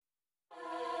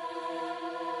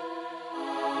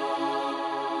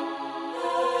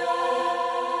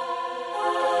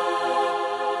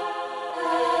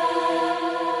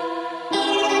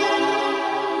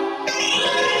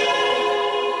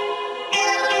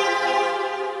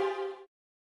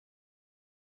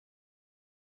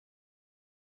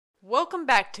welcome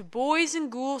back to Boys and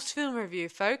Ghouls Film Review,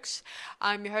 folks.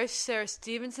 I'm your host, Sarah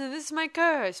Stevenson, and this is my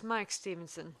co-host, Mike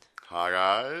Stevenson. Hi,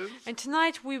 guys. And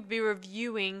tonight we'll be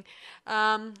reviewing,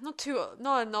 not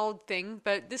an old thing,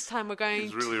 but this time we're going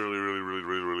It's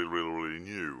really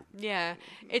new. Yeah,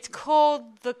 it's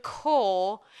called The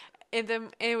Call, and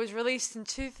it was released in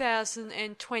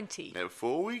 2020. Now,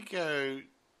 before we go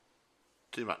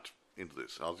too much into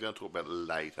this, I was going to talk about it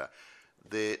later.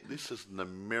 This is an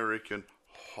American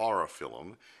horror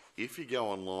film. If you go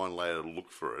online later to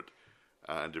look for it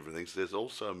and different things, there's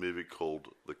also a movie called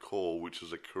The Call, which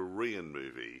is a Korean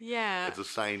movie. Yeah. It's the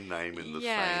same name in the same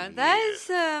Yeah, year. that is,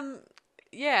 But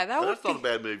that's not a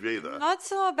bad movie either.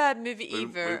 Not a bad movie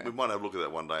either. We might have a look at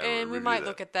that one day. And we might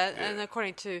look at that. Yeah. And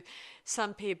according to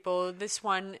some people, this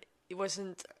one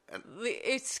wasn't.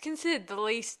 It's considered the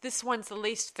least. This one's the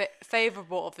least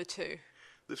favourable of the two.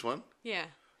 This one? Yeah.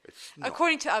 It's not.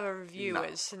 According to other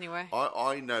reviewers, anyway.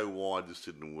 I know why this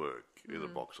didn't work in the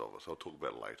box office. I'll talk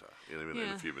about it later in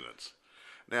a few minutes.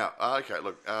 Now, what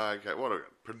are we?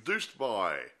 Produced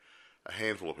by a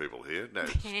handful of people here. Now,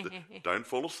 don't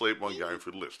fall asleep while going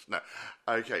through the list. No.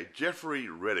 Okay, Jeffrey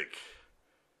Reddick,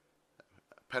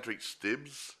 Patrick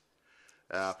Stibbs.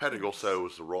 Patrick also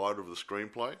was the writer of the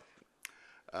screenplay.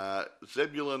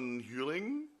 Zebulon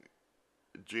Hewling,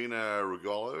 Gina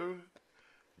Rugolo,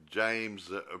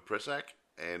 James Presak,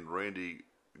 and Randy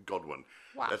Godwin.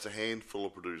 Wow. That's a handful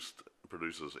of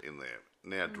producers in there.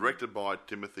 Now, directed by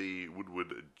Timothy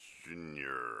Woodward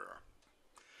Jr.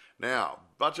 Now,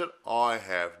 budget, I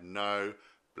have no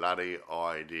bloody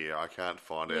idea. I can't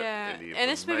find out any information.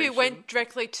 And this movie went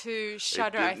directly to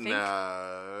Shudder, I think.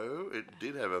 No, it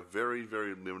did have a very,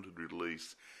 very limited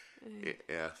release.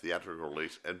 Theatrical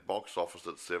release and box office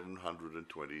at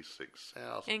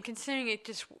 726,000. And considering it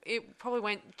probably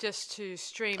went just to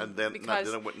stream, And then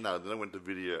because then it went to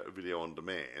video on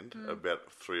demand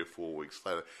about 3 or 4 weeks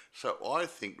later. So I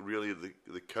think really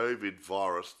the COVID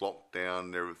virus lockdown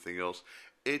and everything else,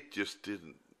 it just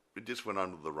went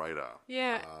under the radar.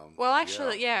 Yeah. Well,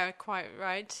 actually, yeah, quite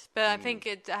right. But I think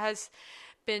it has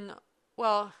been,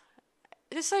 well,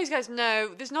 just so you guys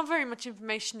know, there's not very much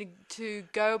information to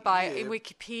go by in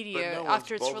Wikipedia but no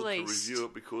after one's it's bothered released. to review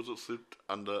it because it slipped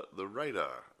under the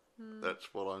radar. That's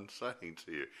what I'm saying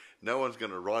to you. No one's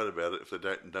going to write about it if they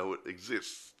don't know it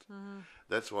exists.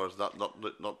 That's why it's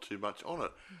not too much on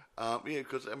it.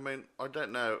 Because I mean, I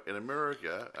don't know in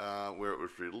America where it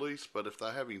was released, but if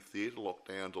they're having theatre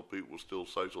lockdowns or people still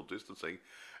social distancing,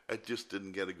 it just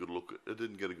didn't get a good look. It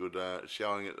didn't get a good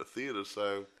showing at the theatre,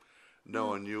 so no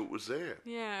one knew it was there.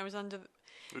 Yeah, it was under.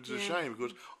 Which is a shame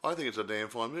because I think it's a damn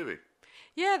fine movie.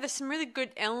 Yeah, there's some really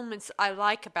good elements I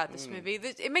like about this movie.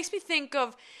 It makes me think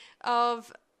of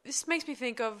this makes me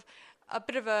think of a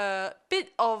bit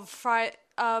of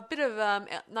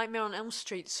Nightmare on Elm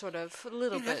Street, sort of a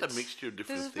little bit. It has a mixture of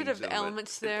different There's things. There's a bit of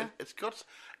elements there.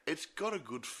 It's got a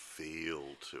good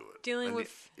feel to it. Dealing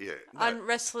with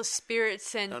restless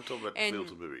spirits and don't talk about the feel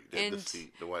to the movie. That's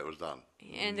the way it was done.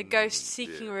 And the ghost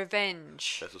seeking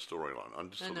revenge. That's the storyline.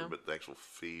 I'm just talking about the actual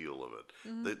feel of it.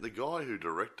 The guy who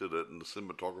directed it and the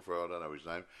cinematographer, I don't know his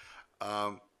name.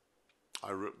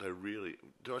 They really.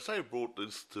 Do I say brought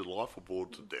this to life or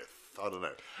bored to death? I don't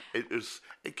know.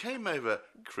 It came over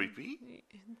creepy.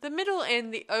 The middle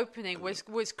and the opening was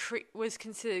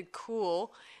considered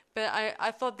cool. But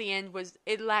I thought the end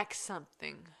it lacked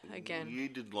something again. You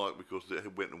didn't like because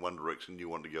it went in one direction, you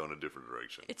wanted to go in a different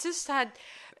direction. It just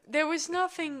there was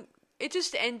nothing, it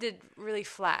just ended really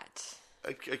flat.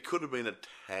 It could have been a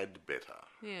tad better.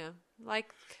 Yeah,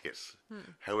 Yes.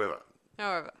 However,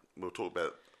 we'll talk about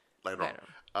it later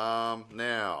on.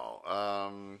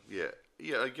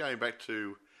 Going back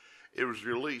to, it was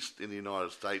released in the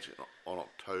United States on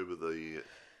October the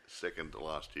 2nd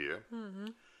last year.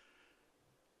 Mm-hmm.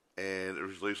 And it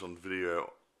was released on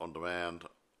video on demand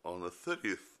on the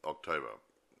 30th October.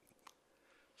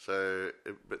 So,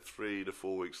 about 3 to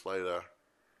 4 weeks later,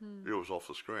 it was off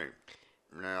the screen.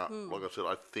 Now, like I said,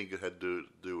 I think it had to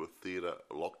do with theatre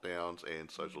lockdowns and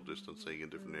social distancing in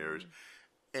different areas.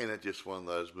 And it's just one of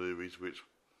those movies which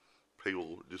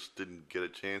people just didn't get a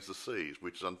chance to see,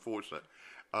 which is unfortunate.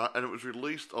 And it was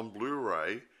released on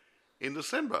Blu-ray in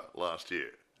December last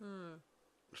year.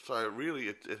 So really,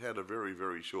 it had a very,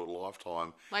 very short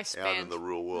lifetime out in the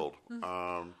real world,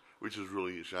 which is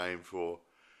really a shame for,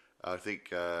 I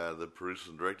think, the producers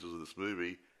and directors of this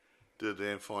movie did a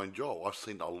damn fine job. I've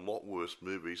seen a lot worse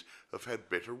movies have had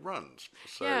better runs.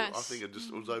 So I think it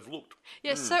just was overlooked.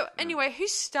 Yeah, so anyway, who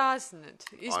stars in it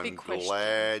is a big question. I'm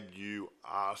glad you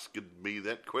asked me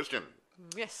that question.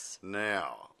 Yes.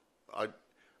 Now,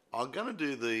 I'm going to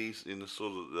do these in the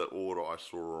sort of the order I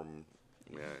saw them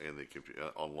in the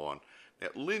computer online. Now,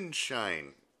 Lynn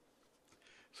Shane,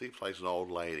 she plays an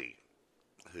old lady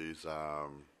who's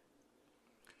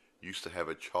used to have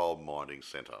a child minding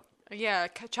centre. Yeah,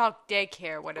 child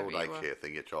daycare, whatever. Or daycare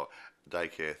thing, child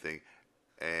daycare thing,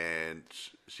 and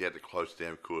she had to close it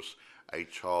down because a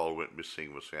child went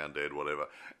missing, was found dead, whatever,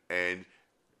 and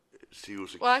she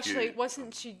was accused. Well, actually,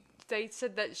 wasn't she? They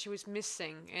said that she was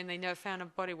missing, and they never found her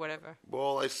body, whatever.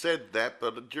 Well, they said that,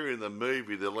 but during the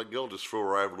movie, they're like, "Girl just threw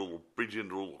her over a little bridge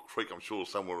into a little creek." I'm sure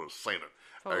someone has seen it.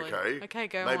 Probably. Okay,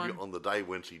 go Maybe on. Maybe on the day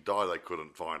when she died, they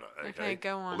couldn't find her. Okay,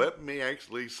 go on. Let me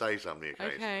actually say something.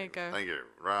 Okay, go. Thank you.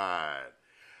 Right.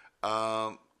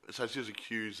 So she was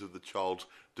accused of the child's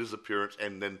disappearance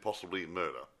and then possibly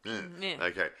murder. Yeah.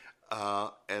 Okay.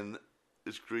 And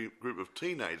this group of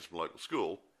teenagers from local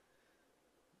school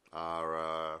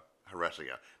are harassing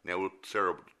her. Now,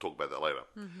 Sarah will talk about that later.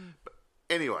 Mm-hmm. But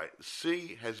anyway,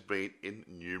 she has been in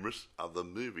numerous other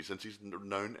movies, and she's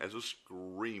known as a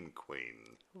scream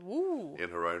queen. Ooh. In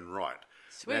her own right.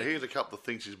 Sweet. Now, here's a couple of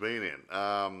things she's been in.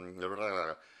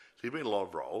 She's been in a lot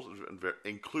of roles,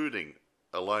 including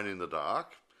Alone in the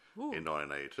Dark in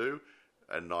 1982,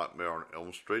 and Nightmare on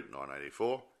Elm Street,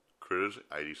 1984, Critters,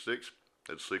 86,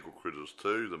 and sequel Critters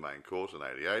 2, The Main Course, in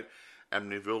 88,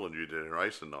 Amityville, A New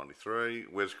Generation, 93,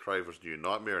 Wes Craven's New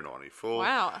Nightmare, in 94,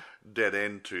 Wow. Dead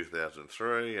End,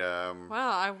 2003, Wow,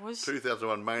 I was...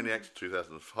 2001 Maniacs,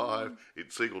 2005,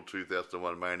 its sequel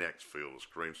 2001 Maniacs, Field of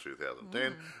Screams,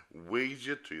 2010,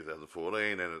 Ouija,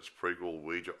 2014, and its prequel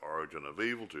Ouija Origin of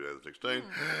Evil, 2016,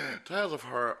 Tales of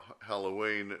Horror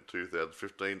Halloween,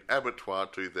 2015, Abattoir,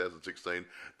 2016,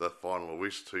 The Final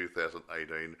Wish,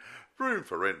 2018, Room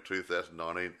for Rent,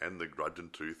 2019, and The Grudge in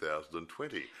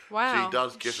 2020. Wow. She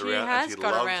does get around, and she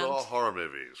loves horror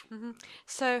movies. Mm-hmm.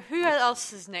 So who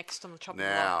else is next on the chopping block?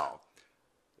 Now,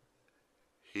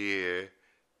 here,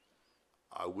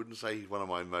 I wouldn't say he's one of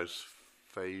my most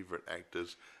favourite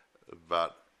actors,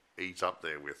 but he's up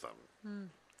there with them.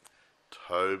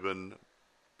 Tobin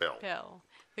Bell.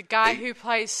 The guy who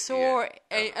plays Saw,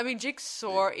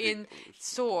 Jigsaw in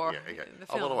Saw, the film.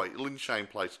 Oh, by the way, Lynn Shane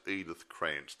plays Edith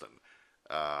Cranston,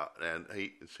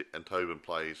 and Tobin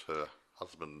plays her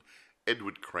husband,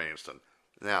 Edward Cranston.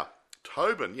 Now,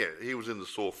 Tobin, he was in the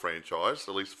Saw franchise,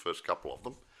 at least the first couple of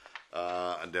them,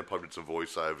 and then probably did some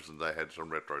voiceovers, and they had some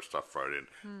retro stuff thrown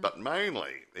in. But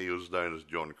mainly, he was known as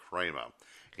John Kramer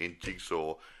in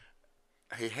Jigsaw.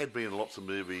 He had been in lots of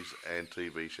movies and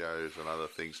TV shows and other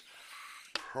things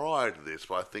prior to this,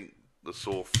 but I think the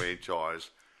Saw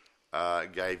franchise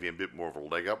gave him a bit more of a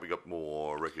leg up. We got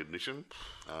more recognition.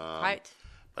 Right.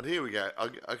 But here we go.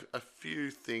 A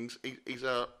few things. He's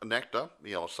an actor,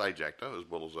 a stage actor, as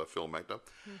well as a film actor.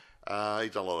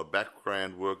 He's done a lot of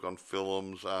background work on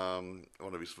films. One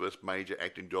of his first major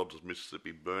acting jobs was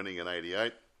Mississippi Burning in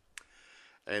 88.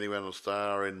 And he went on to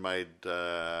star and made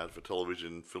for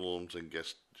television, films and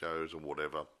guest shows and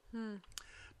whatever.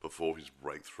 Before his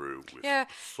breakthrough with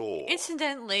Saw.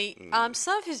 Incidentally,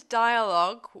 some of his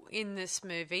dialogue in this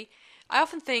movie, I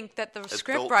often think that the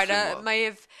scriptwriter may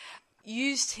have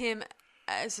used him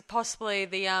as possibly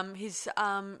the his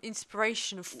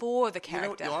inspiration for the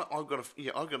character. I've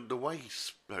got the way he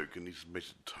spoke and his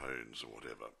measured tones or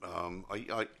whatever.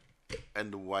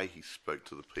 And the way he spoke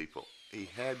to the people, he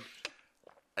had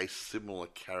a similar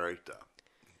character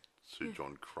to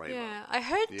John Kramer. Yeah, I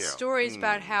heard stories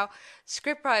about how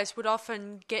scriptwriters would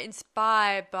often get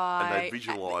inspired by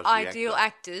ideal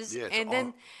actors,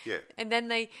 and then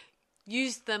they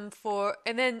use them for,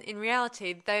 and then in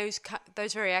reality, those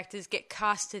very actors get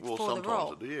casted for the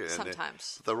role.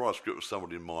 Sometimes they write a script with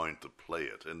somebody in mind to play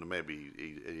it, and maybe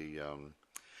he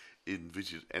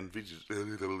envisages.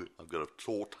 I've got a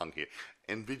sore tongue here.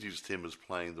 Envisages him as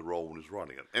playing the role when he's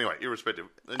writing it. Anyway, irrespective.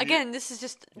 Again, this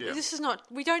is not.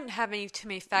 We don't have too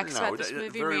many facts about this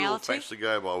movie in reality. Very little facts to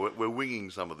go by. We're winging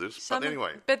some of this, but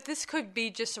anyway. But this could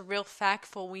be just a real fact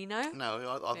for all we know.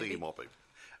 No, I think it might be.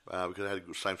 Because it had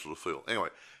the same sort of feel. Anyway,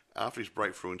 after his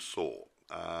breakthrough in Saw,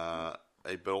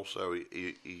 but also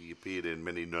he appeared in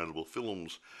many notable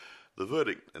films. The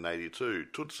Verdict in 82,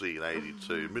 Tootsie in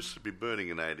 82, Mississippi Burning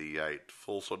in 88,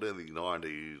 False Identity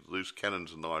 90, Loose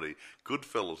Cannons in 90,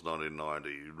 Goodfellas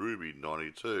 1990, Ruby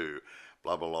 92,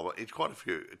 blah, blah, blah. It's quite a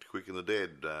few. It's Quick and the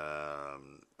Dead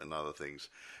and other things.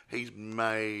 He's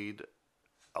made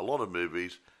a lot of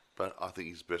movies, but I think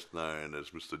he's best known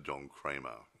as Mr. John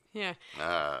Kramer. Yeah.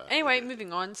 Anyway,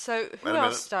 moving on. So, who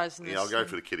else stars in this? I'll go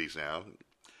for the kiddies now.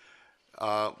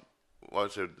 I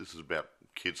said this is about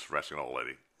kids harassing an old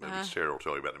lady. Maybe Sarah will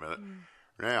tell you about it in a minute.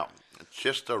 Now,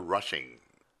 Chester Rushing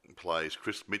plays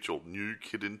Chris Mitchell, new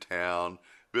kid in town,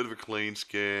 bit of a clean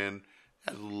scan,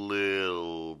 has a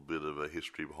little bit of a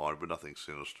history behind it, but nothing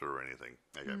sinister or anything.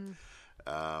 Okay.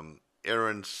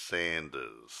 Erin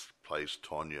Sanders plays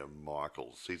Tonya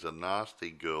Michaels. She's a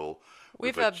nasty girl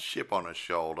with a chip on her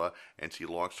shoulder, and she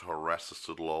likes to harass this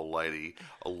little old lady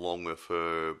along with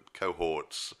her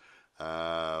cohorts.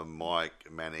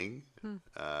 Mike Manning,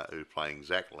 who's playing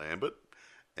Zach Lambert,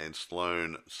 and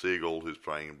Sloane Siegel, who's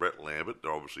playing Brett Lambert.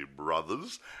 They're obviously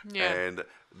brothers, and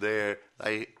they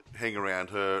hang around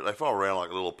her. They follow around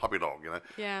like a little puppy dog,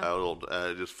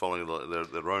 just following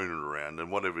their owner around,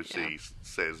 and whatever she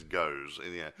says goes.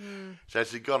 And so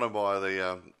she got him by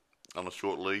the on a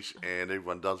short leash, and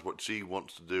everyone does what she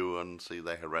wants to do, and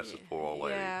they harass this poor old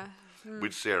lady.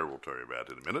 Which Sarah will tell you about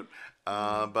in a minute.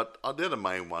 But they're the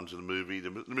main ones in the movie. The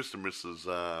Mr. and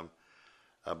Mrs.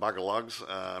 Buggerlugs,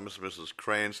 Mr. and Mrs.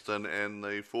 Cranston, and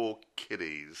the 4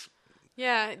 kiddies.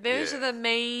 Yeah, those are the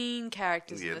main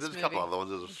characters in this movie. There's a couple other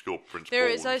ones. There's a school principal. There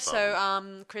is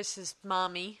also Chris's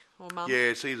mommy or mum.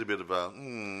 Yeah, she's a bit of a...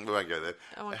 we won't go there.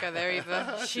 I won't go there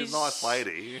either. She's a nice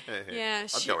lady. Yeah,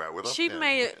 I'd go out with her. She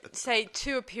made, say,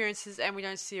 2 appearances and we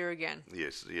don't see her again.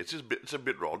 Yes, it's a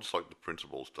bit raw, just like the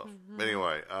principal stuff.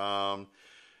 Anyway,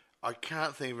 I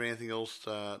can't think of anything else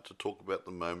to talk about at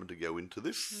the moment to go into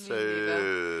this.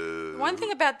 So one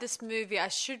thing about this movie I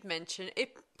should mention,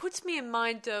 it puts me in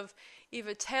mind of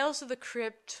either Tales of the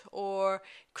Crypt or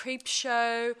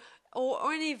Creepshow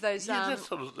or any of those that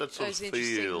sort of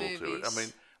feel to it. I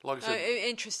mean, like I said,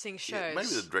 interesting shows. Yeah, maybe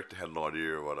the director had an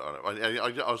idea or what.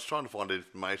 I was trying to find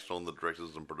information on the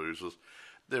directors and producers.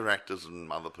 They're actors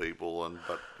and other people, I'm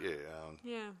trying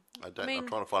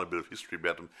to find a bit of history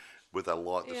about them. With I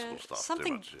like this sort of stuff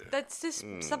something too much. that's just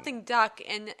something dark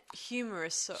and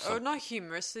humorous, or not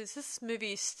humorous. This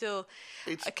movie is still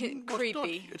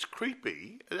creepy. It's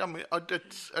creepy. I mean, I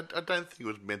don't think it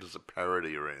was meant as a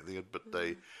parody or anything, but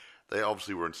they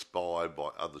obviously were inspired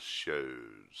by other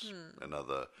shows and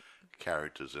other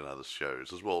characters in other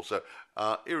shows as well. So,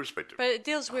 irrespective. But it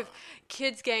deals with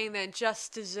kids getting their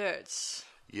just desserts.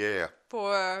 Yeah.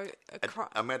 For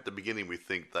at the beginning, we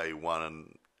think they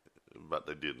won, but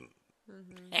they didn't.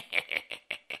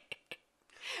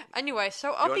 Anyway,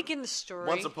 so I'll begin the story.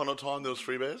 Once upon a time, there was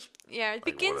 3 bears? Yeah, it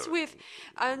begins with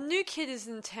a new kid is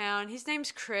in town. His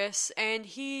name's Chris, and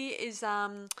he is,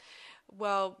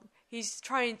 he's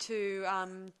trying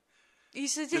to,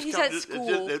 he's at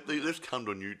school. Let's come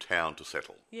to a new town to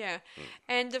settle. Yeah,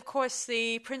 and of course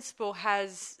the principal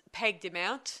has pegged him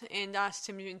out and asked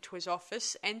him into his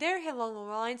office, and there along the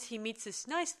lines he meets this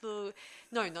nice little,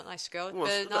 no, not nice girl,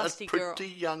 but nasty girl. A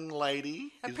pretty young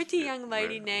lady. A pretty young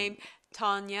lady named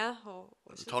Tonya, or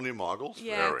Tonya Michaels.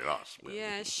 Yeah, very nice.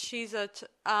 Yeah, she's it's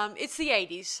the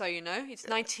 80s, so you know. It's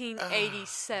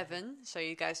 1987, so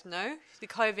you guys know. The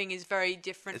clothing is very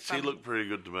different. She looked pretty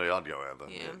good to me. I'd go out there.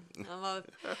 Yeah, I love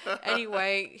it.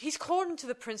 Anyway, he's called into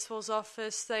the principal's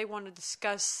office. They want to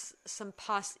discuss some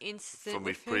past incident from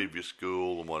his previous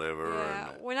school and whatever. Yeah,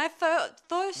 and when I thought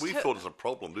we thought it was a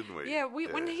problem, didn't we? Yeah,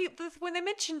 when they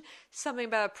mentioned something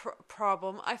about a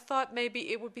problem, I thought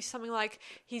maybe it would be something like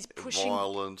he's pushing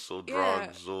violence or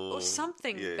drugs or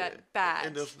something bad.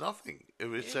 And there's nothing.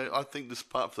 So I think this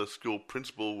part for the school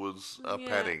principal was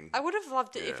padding. I would have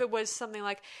loved it if it was something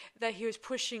like that he was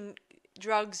pushing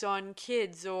drugs on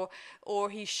kids, or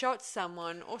he shot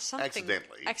someone, or something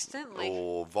accidentally,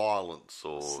 or violence,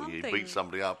 or he beat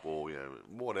somebody up, or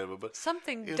whatever. But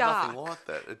something dark. Nothing like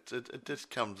that. It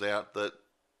just comes out that.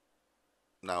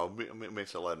 No, it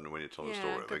makes a lot when you tell the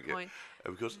story. Good point.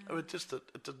 Because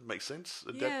it doesn't make sense.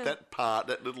 That part,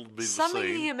 that little bit of the scene.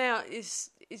 Summing him out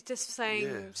is just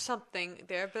saying something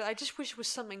there, but I just wish it was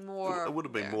something more. It would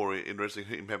have been more interesting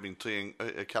him having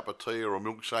a cup of tea or a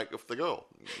milkshake with the girl.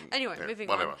 Anyway, moving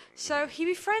on. So he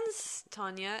befriends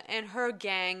Tonya and her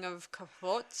gang of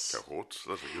cohorts. Cohorts,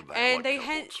 that's a good name. And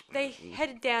they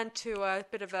headed down to a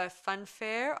bit of a fun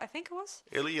fair, I think it was.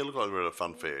 Yeah, it looked like we were at a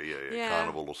fun fair,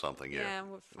 carnival or something, Yeah,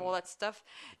 with all that stuff.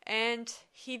 And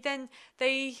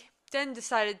they then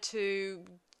decided to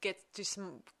do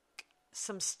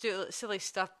some silly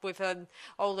stuff with an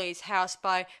old lady's house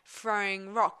by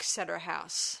throwing rocks at her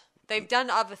house. They've done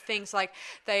other things, like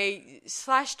they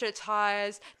slashed her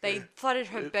tires, they flooded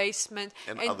her basement,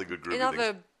 and other good groovy and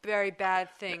other things. Very bad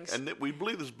things. And we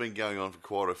believe this has been going on for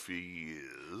quite a few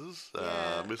years.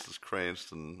 Mrs.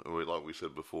 Cranston, like we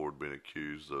said before, had been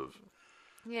accused of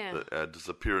the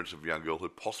disappearance of a young girl who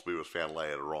possibly was found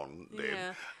later on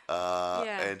dead.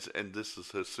 And this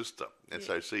is her sister, and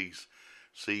so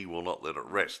she will not let it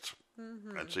rest.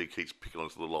 and she keeps picking on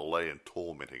this little old lady and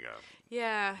tormenting her.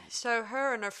 Yeah, so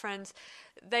her and her friends,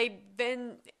 they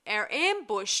then are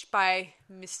ambushed by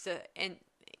Mr. and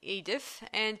Edith,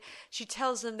 and she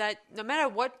tells them that no matter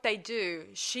what they do,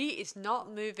 she is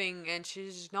not moving and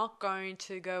she's not going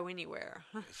to go anywhere.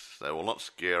 They will not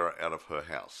scare her out of her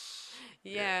house.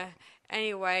 Yeah.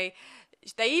 Anyway,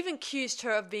 they even accused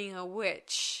her of being a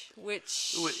witch,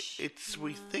 which...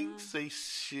 We think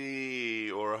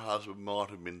she or her husband might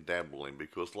have been dabbling,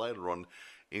 because later on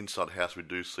inside the house we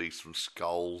do see some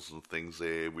skulls and things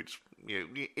there which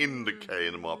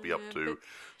indicate it might be up to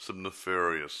some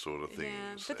nefarious sort of things.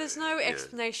 Yeah, but there's no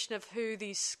explanation of who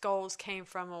these skulls came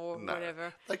from or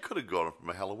whatever. They could have got them from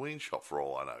a Halloween shop for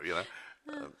all I know,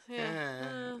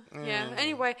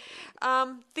 Anyway,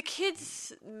 the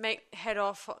kids head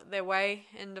off their way,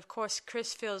 and of course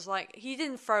Chris feels like he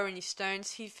didn't throw any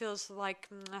stones. He feels like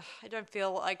I don't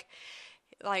feel like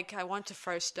I want to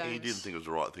throw stones. He didn't think it was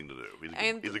the right thing to do.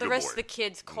 He's a the rest of the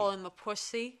kids call him a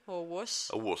pussy or wuss.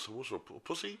 A wuss or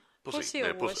pussy? Pussy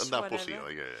or wuss, not whatever. pussy.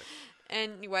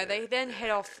 Anyway, they then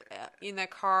head off in their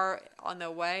car on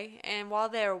their way, and while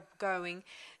they're gone,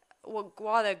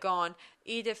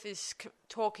 Edith is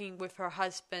talking with her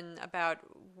husband about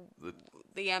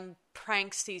the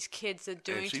pranks these kids are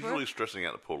doing to her. She's really stressing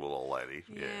out the poor little old lady.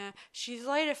 Yeah. She's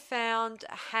later found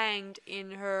hanged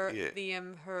in her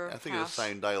her I think house. the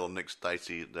same day or the next day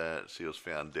she was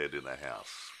found dead in her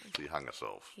house. She hung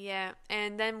herself. Yeah,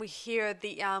 and then we hear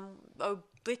the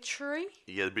obituary.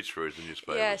 Yeah, the obituary is in the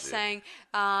newspaper. Yeah, saying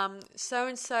so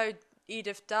and so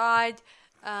Edith died.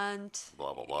 And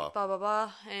blah blah blah, blah blah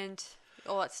blah, and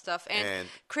all that stuff. And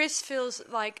Chris feels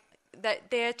like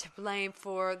that they're to blame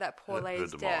for that poor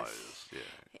lady's death.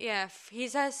 Yeah, he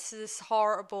has this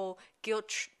horrible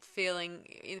guilt feeling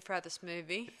throughout this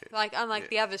movie. Like unlike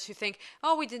the others who think,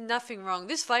 "Oh, we did nothing wrong.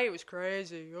 This lady was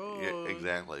crazy." Oh. Yeah,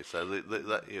 exactly. So they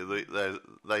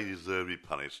deserve to be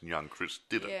punished, and young Chris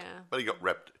didn't. Yeah. But he got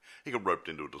roped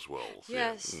into it as well. So,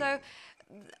 yeah. So.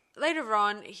 Later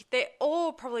on, they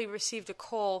all probably received a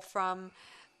call from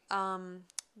her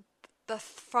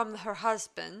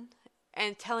husband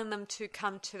and telling them to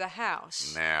come to the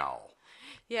house. Now.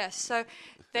 Yes, so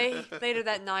later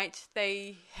that night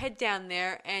they head down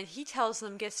there, and he tells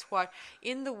them, guess what?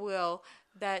 In the will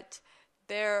that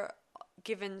they're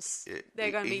given,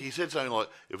 they're going to be. He said something like,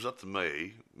 "It was up to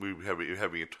me. We're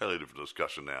having a totally different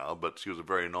discussion now, but she was a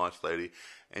very nice lady,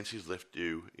 and she's left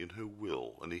you in her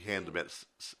will." And he handed them out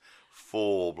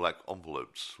 4 black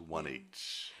envelopes, one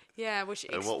each. Yeah, which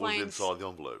explains. And what was inside the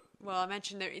envelope? Well, I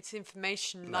mentioned that it's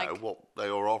information. What they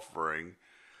were offering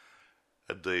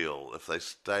a deal if they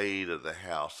stayed at the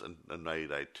house and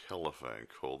made a telephone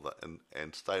call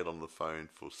and stayed on the phone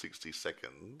for 60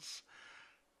 seconds.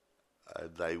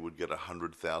 They would get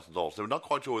 $100,000. They were not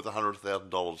quite sure with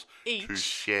 $100,000 to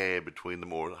share between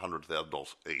them or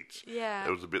 $100,000 each. Yeah,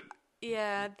 it was a bit.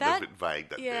 Yeah, a bit vague.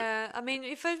 That bit. I mean,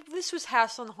 if this was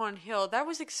House on Haunted Hill, that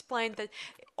was explained that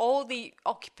all the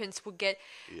occupants would get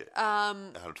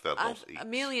 $100,000 each. $1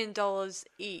 million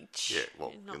each. Yeah,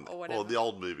 or whatever. Well, the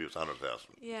old movie was $100,000.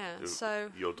 Yeah, so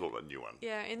you're talking about a new one.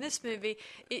 Yeah, in this movie,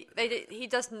 he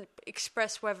doesn't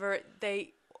express whether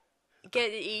they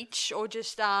get it each or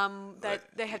just that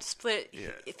they have to split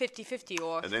it 50-50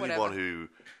 or and whatever. Anyone who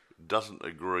doesn't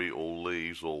agree or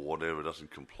leaves or whatever,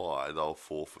 doesn't comply, they'll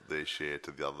forfeit their share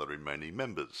to the other remaining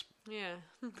members. Yeah.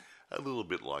 A little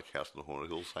bit like House on the Haunted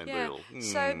Hill, same deal.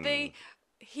 So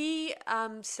he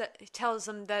tells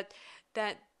them that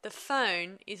the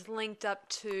phone is linked up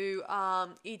to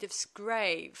Edith's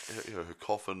grave. Her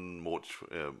coffin,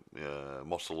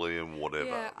 mausoleum, whatever.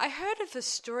 Yeah, I heard of a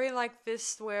story like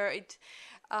this where it,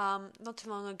 not too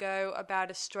long ago, about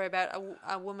a story about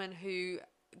a woman who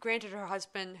granted her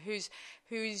husband, whose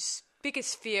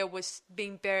biggest fear was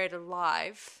being buried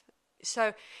alive.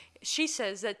 So she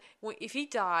says that if he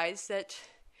dies, that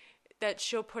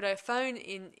she'll put a phone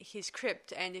in his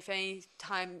crypt, and if any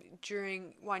time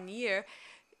during 1 year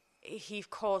he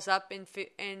calls up and see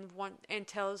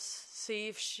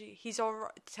if he's all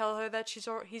right, tell her that he's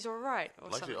all right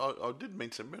or something. I did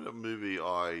mention a movie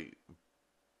I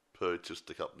purchased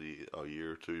a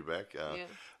year or two back.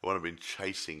 One I've been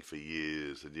chasing for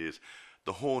years and years.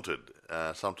 The Haunted.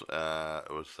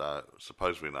 It was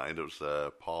supposedly named. It was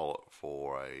a pilot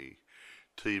for a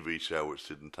TV show which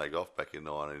didn't take off back in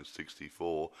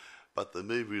 1964. But the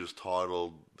movie was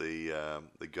titled The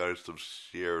Ghost of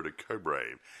Sierra de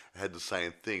Cobre. It had the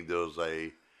same thing. There was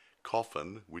a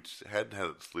coffin which hadn't had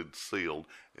its lid sealed,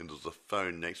 and there was a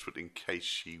phone next to it in case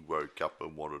she woke up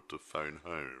and wanted to phone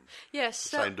home. Yes,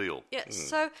 same deal. Yeah.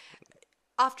 So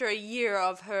after a year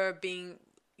of her being,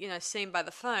 seen by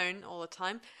the phone all the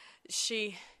time.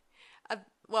 She,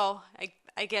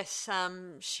 I guess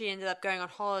she ended up going on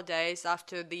holidays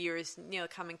after the year is nearly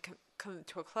coming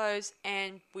to a close,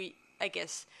 and I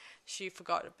guess she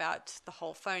forgot about the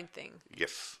whole phone thing.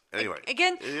 Yes. Anyway,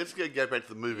 again, let's go back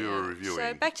to the movie we're reviewing.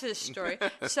 So back to the story.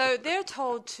 So they're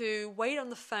told to wait on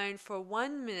the phone for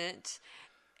 1 minute,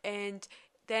 and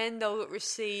then they'll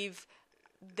receive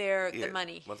the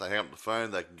money. Once they hang up the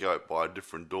phone, they can go out by a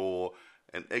different door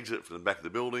and exit from the back of the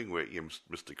building where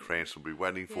Mr. Krantz will be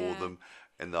waiting for them,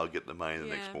 and they'll get the money the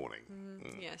next morning.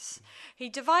 Yes. He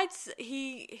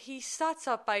starts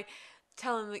off by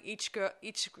telling each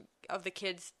of the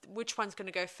kids which one's going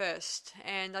to go first,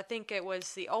 and I think it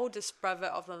was the oldest brother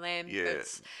of the lamb do it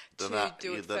first. The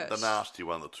nasty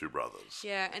one, the two brothers.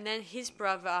 Yeah, and then his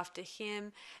brother after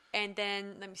him, and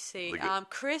then let me see,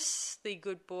 Chris, the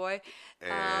good boy,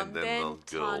 and then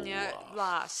Tanya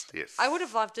last. Yes, I would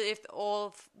have loved it if all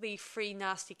of the three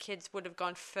nasty kids would have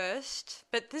gone first,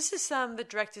 but this is the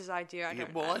director's idea.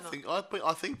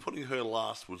 I think putting her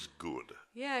last was good.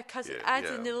 Yeah, because it adds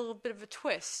a little bit of a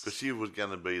twist. Because she was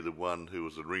going to be the one who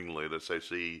was the ringleader, so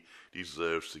she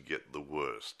deserves to get the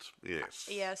worst. Yes.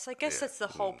 Yes, I guess that's the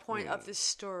whole point of this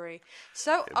story.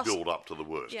 So build up to the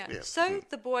worst. Yeah. So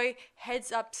the boy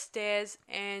heads upstairs,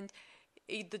 and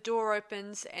the door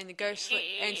opens, and the ghost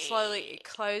and slowly it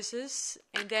closes,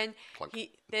 and then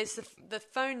there's the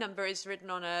phone number is written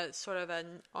on a sort of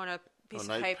on a piece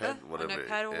of paper, a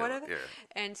notepad or whatever,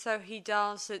 and so he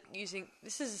dials it using.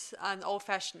 This is an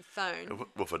old-fashioned phone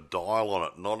with a dial on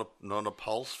it, not a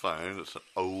pulse phone. It's an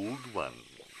old one.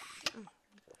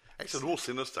 It's more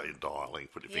sinister dialing.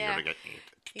 Put your finger in it.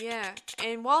 Yeah,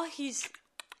 and while he's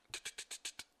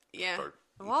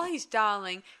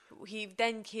dialing, he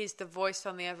then hears the voice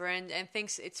on the other end and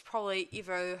thinks it's probably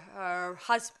either her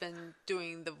husband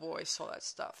doing the voice, all that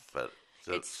stuff. But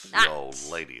it's the old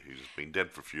lady who's been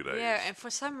dead for a few days. Yeah, and for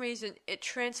some reason,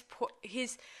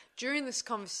 during this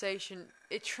conversation,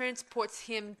 it transports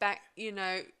him back,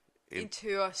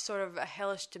 into a sort of a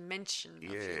hellish dimension. Yeah,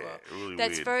 really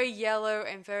that's weird. Very yellow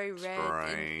and very red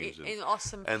and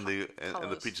awesome. And the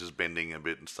picture's bending a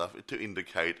bit and stuff to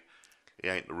indicate it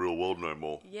ain't the real world no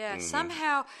more. Yeah,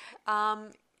 somehow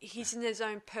he's in his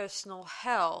own personal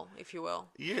hell, if you will.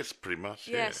 Yes, pretty much.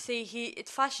 Yeah. See, it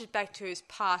flashes back to his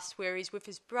past where he's with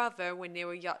his brother when they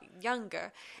were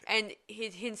younger, and he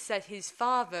hints that his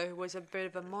father was a bit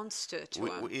of a monster to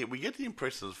him. We get the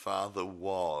impression his father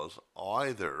was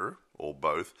either or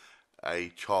both a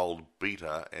child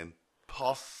beater and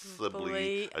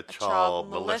possibly a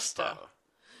child molester.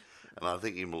 And I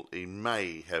think he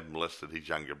may have molested his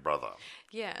younger brother.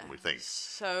 Yeah. We think.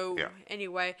 So,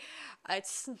 anyway,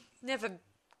 it's never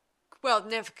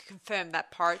confirmed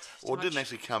that part. Well, it didn't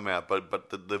actually come out, but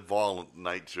the violent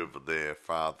nature of their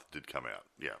father did come out.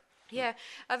 Yeah. Yeah.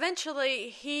 Eventually,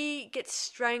 he gets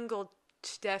strangled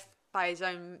to death by his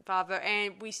own father,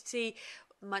 and we see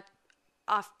much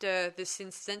after this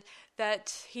incident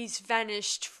that he's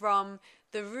vanished from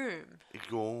the room. He's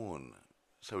gone.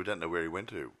 So we don't know where he went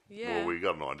to. Yeah. Well, we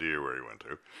got an idea where he went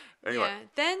to. Anyway. Yeah.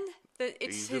 Then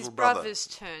it's his brother's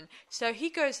turn. So he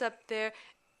goes up there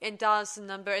and dials the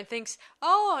number and thinks,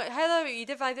 "Oh, hello,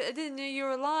 Edith. I didn't know you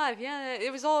were alive. Yeah,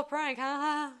 it was all a prank,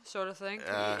 sort of thing."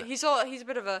 He's a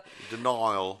bit of a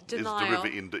denial. Is the river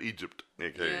into Egypt.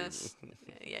 Okay. Yes.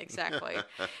 Yeah, exactly.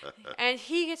 And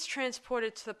he gets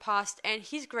transported to the past, and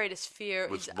his greatest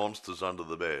fear is monsters under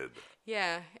the bed.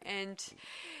 Yeah, and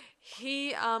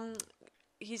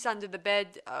he's under the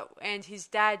bed, and his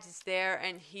dad is there,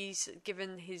 and he's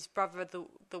given his brother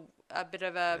a bit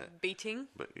of a beating.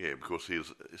 But because he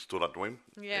stood up to him.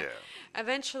 Yeah.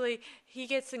 Eventually, he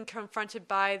gets confronted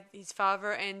by his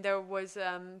father, and there was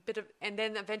and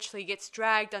then eventually he gets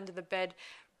dragged under the bed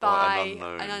by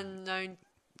an unknown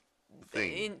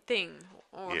thing.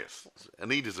 Yes,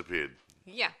 and he disappeared.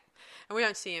 Yeah, and we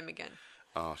don't see him again.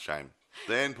 Oh, shame.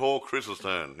 Then poor Chris's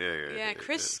turn. Yeah.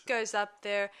 Chris goes up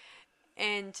there.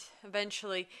 And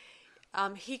eventually,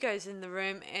 he goes in the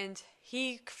room and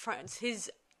he confronts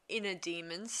his inner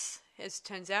demons. As it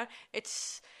turns out,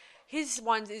 his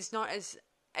one is not as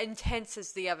intense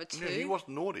as the other two. Yeah, he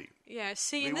wasn't naughty. Yeah,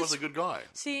 see, he was a good guy.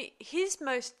 See, his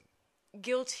most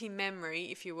guilty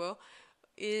memory, if you will,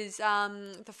 is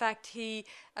the fact he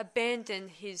abandoned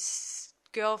his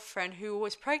girlfriend who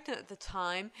was pregnant at the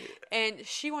time, and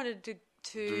she wanted to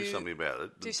do something about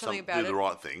it. Do the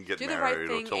right thing. Get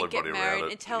married or tell everybody about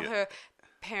it. And tell her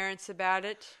parents about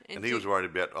it. And he was worried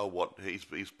about what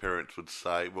his parents would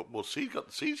say. Well,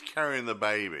 she's carrying the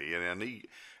baby, and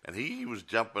And he was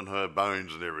jumping her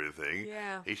bones and everything.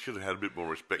 Yeah. He should have had a bit more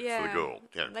respect for the girl.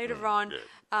 Yeah. Later on,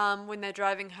 when they're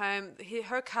driving home,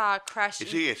 her car crashed.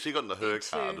 She got into her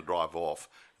car to drive off.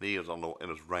 And he was and it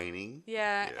was raining.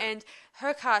 Yeah, and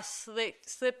her car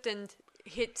slipped and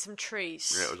hit some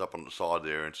trees. Yeah, it was up on the side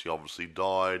there, and she obviously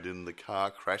died in the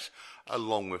car crash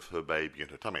along with her baby in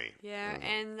her tummy. Yeah,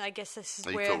 and I guess this is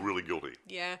and where... he felt really guilty.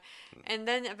 Yeah, and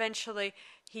then eventually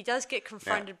he does get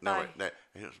confronted by...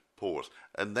 Pause.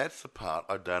 And that's the part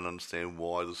I don't understand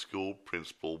why the school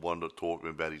principal wanted to talk to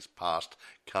him about his past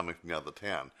coming from the other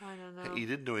town. I don't know. He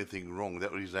didn't do anything wrong.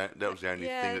 That was the only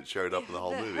thing that showed up in the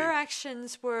whole movie. Her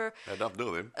actions were... Had nothing to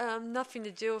do with him. Nothing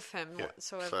to do with him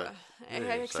whatsoever.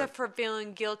 Except for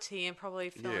feeling guilty and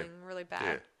probably feeling really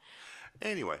bad. Yeah.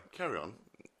 Anyway, carry on.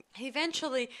 He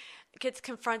eventually gets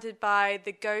confronted by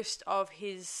the ghost of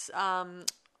his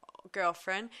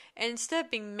girlfriend, and instead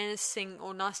of being menacing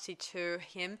or nasty to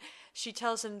him, she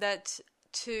tells him that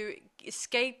to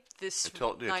escape this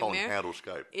nightmare how to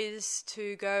escape is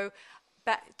to go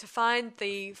back to find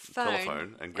the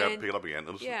telephone and pick it up again.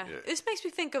 And this makes me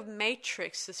think of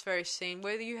Matrix. This very scene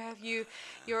where you have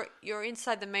you're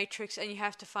inside the Matrix and you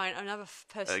have to find another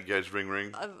person. It goes ring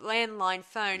ring. A landline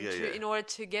phone in order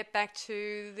to get back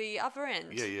to the other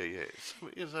end. Yeah.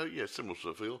 Similar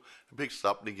sort of feel. He picks it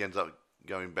up and he ends up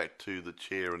going back to the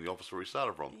chair in the office where he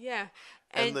started from. Yeah.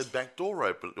 And the back door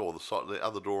opened, or the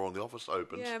other door on the office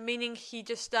opened. Yeah, meaning he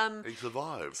just he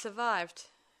survived. Survived.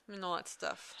 And all that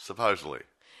stuff. Supposedly.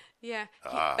 Yeah,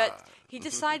 but he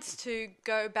decides to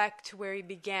go back to where he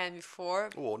began before.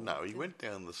 Oh, no, he went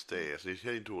down the stairs, and he's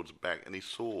heading towards the back, and he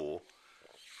saw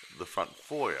the front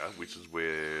foyer, which is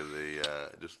where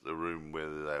just the room where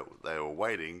they were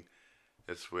waiting.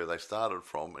 That's where they started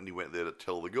from, and he went there to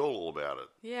tell the girl all about it.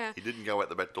 Yeah. He didn't go out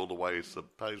the back door the way he's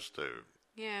supposed to.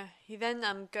 Yeah, he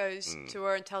then goes to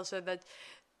her and tells her that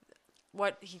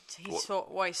what he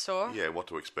saw. Yeah, what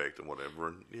to expect and whatever,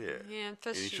 and and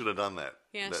he should have done that.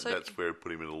 Yeah, that's where it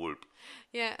put him in a loop.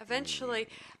 Yeah, eventually,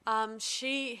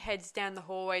 she heads down the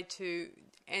hallway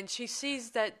and she sees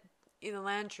that in the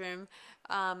lounge room,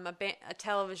 a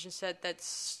television set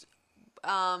that's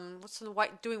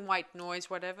doing white noise,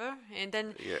 whatever. And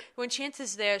then when she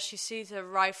enters there, she sees a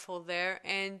rifle there,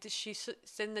 and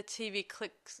then the TV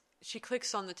clicks. She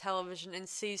clicks on the television and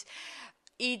sees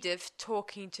Edith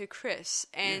talking to Chris,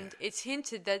 and it's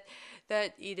hinted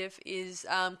that Edith is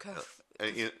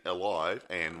alive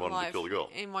and wanted to kill the girl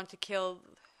and wanted to kill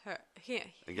her.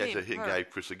 And gave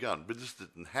Chris a gun, but this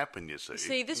didn't happen. You see.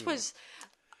 See, this was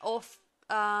off.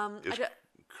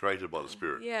 Created by the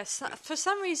spirit. Yes, for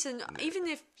some reason, even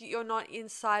if you're not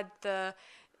inside the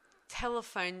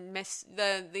telephone this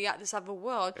other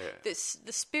world, the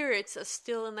spirits are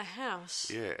still in the house.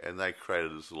 Yeah, and they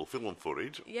created this little film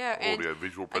footage, and audio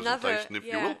visual presentation, if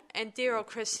you will. And dear old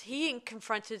Chris, he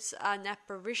confronted an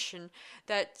apparition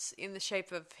that's in the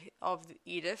shape of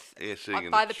Edith,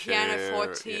 by the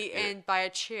pianoforte and by a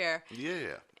chair.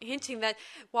 Yeah. Hinting that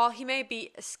while he may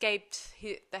be escaped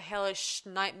the hellish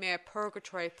nightmare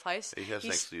purgatory place, he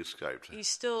hasn't actually escaped. He's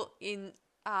still in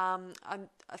a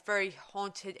very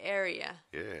haunted area.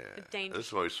 Yeah.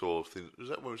 That's why we saw things. Was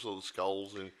that when we saw the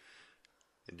skulls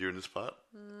during this part?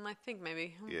 I think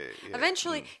maybe. Yeah.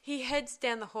 Eventually, he heads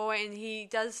down the hallway and he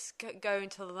does go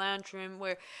into the lounge room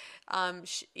where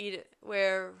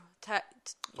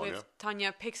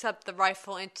Tanya picks up the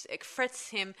rifle and frets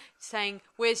him, saying,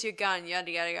 "Where's your gun?"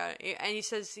 Yada yada yada. And he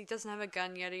says he doesn't have a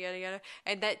gun. Yada yada yada.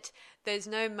 And that there's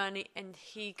no money. And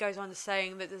he goes on to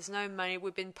saying that there's no money.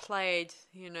 We've been played.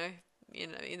 In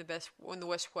the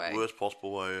worst way. Worst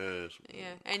possible way. Yes.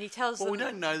 Yeah. And he tells them. Well, we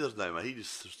don't know there's no money. He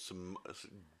just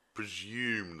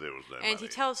presumed there was no money. And he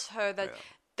tells her that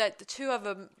the two of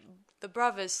them, the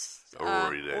brothers,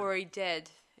 are already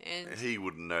dead. And he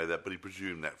wouldn't know that, but he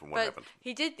presumed that from what happened.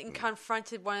 He did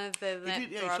confronted one of the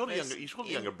brothers. He saw the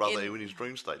younger brother in his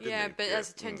dream state, didn't he? Yeah, but as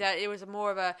it turns out, it was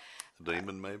more of a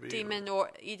demon, maybe? Demon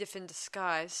or Edith in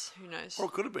disguise. Who knows? Or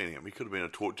it could have been him. He could have been a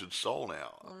tortured soul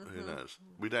now. Mm-hmm. Who knows?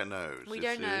 We don't know. We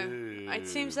don't know. It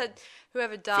seems that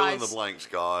whoever dies... Fill in the blanks,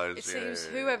 guys. It seems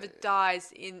whoever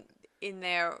dies in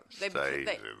there...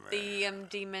 the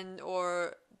demon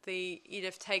or... the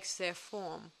Edith takes their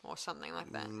form or something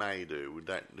like that. May do. We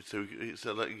don't.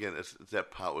 So again,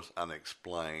 that part was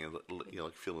unexplained.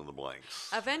 Like fill in the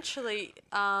blanks. Eventually,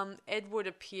 Edward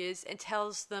appears and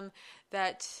tells them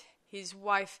that his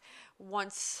wife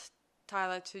wants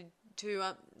Tyler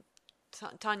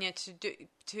Tanya to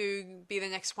be the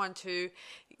next one to,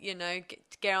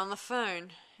 get on the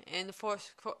phone. And of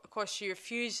course, she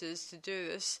refuses to do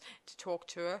this, to talk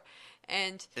to her.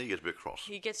 And he gets a bit cross.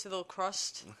 He gets a little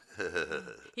crossed.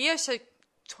 He also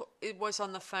it was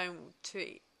on the phone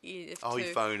to Edith. Oh, he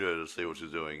phoned her to see what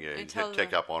she's doing. Yeah,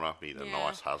 check up on her. He's a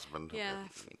nice husband. Yeah.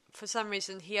 For some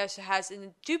reason, he also has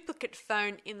a duplicate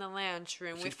phone in the lounge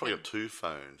room. She's probably got two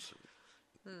phones.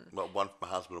 Well, one for my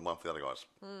husband and one for the other guys.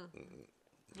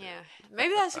 Yeah,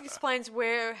 maybe that explains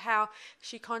how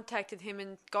she contacted him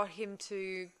and got him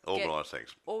to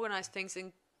organize things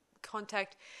and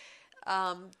contact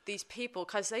these people,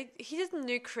 because he didn't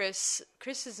know Chris.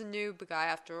 Chris is a new guy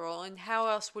after all, and how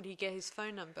else would he get his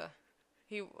phone number?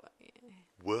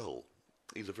 Well,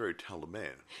 he's a very talented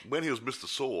man. When he was Mr.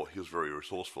 Saw, he was very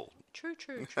resourceful. True.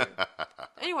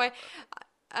 Anyway,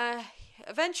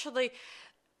 eventually,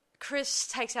 Chris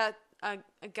takes out a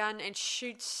gun and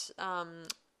shoots.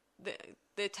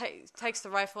 Takes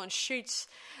the rifle and shoots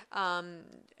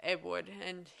Edward,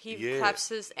 and he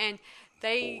collapses. And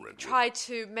they try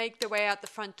to make their way out the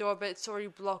front door, but it's already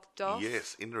blocked off.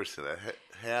 Yes, interesting.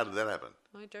 How did that happen?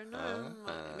 I don't know.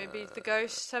 Maybe the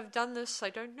ghosts have done this.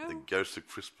 I don't know. The ghosts of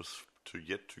Christmas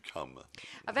yet to come.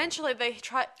 Eventually,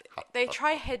 they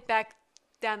try head back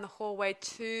down the hallway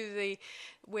to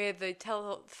where the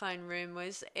telephone room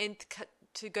was, and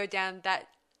to go down that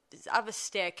other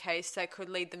staircase that could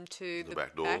lead them to the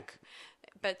back door.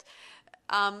 But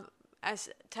as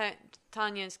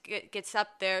Tanya gets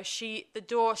up there, the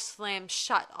door slams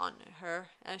shut on her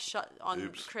and shut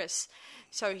on Chris.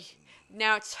 So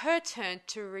now it's her turn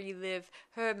to relive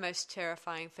her most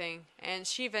terrifying thing, and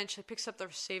she eventually picks up the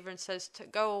receiver and says,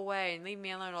 "Go away and leave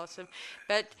me alone." Also,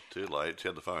 but too late. She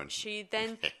had the phone.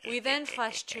 We then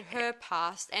flash to her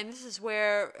past, and this is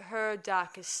where her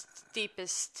darkest,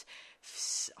 deepest,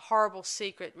 horrible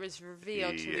secret was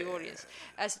revealed to the audience.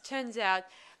 As it turns out,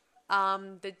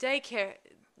 the daycare,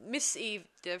 Mrs.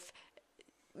 Edith,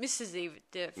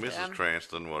 Mrs.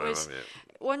 Cranston,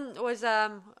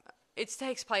 whatever. It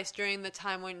takes place during the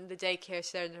time when the daycare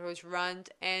center was run,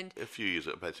 and a few years,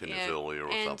 about 10 years earlier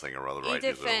or something, or other 8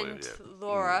 years earlier.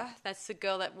 Laura, that's the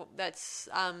girl that's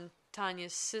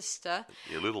Tanya's sister.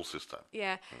 Your little sister.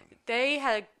 Yeah, they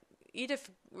had.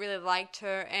 Edith really liked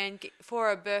her, and for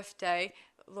her birthday,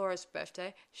 Laura's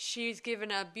birthday, she's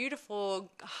given a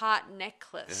beautiful heart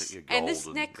necklace. And this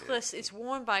necklace is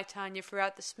worn by Tanya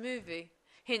throughout this movie.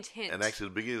 Hint, hint. And actually,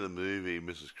 at the beginning of the movie,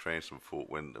 Mrs. Cranston thought,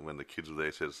 when the kids were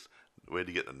there, says, "Where'd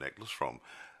you get the necklace from?"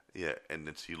 Yeah, and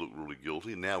then she looked really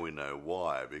guilty. Now we know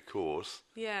why, because...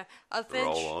 Yeah.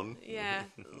 Roll on. Yeah.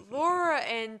 Laura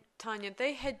and Tanya,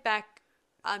 they head back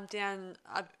down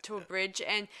to a bridge,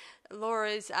 and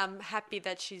Laura's happy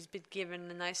that she's been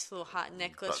given a nice little heart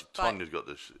necklace. But Tanya's got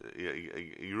this.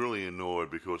 You're really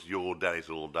annoyed because your daddy's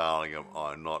a little darling,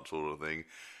 I'm not, sort of thing.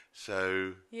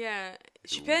 So yeah,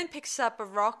 she then picks up a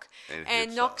rock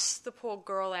and knocks the poor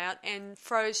girl out and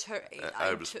throws her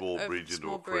over a small bridge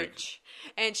into a creek.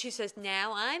 And she says,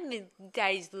 "Now I'm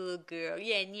Daddy's little girl."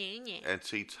 Yeah. And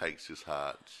she takes this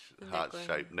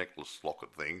heart-shaped necklace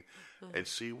locket thing, and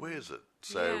she wears it.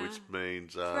 So which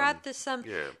means throughout this so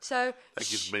that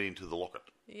gives meaning to the locket.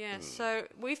 Yeah. So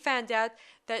we found out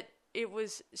that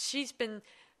she's been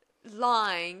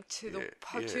lying to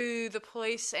the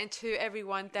police and to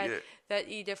everyone that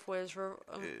Edith was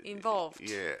involved.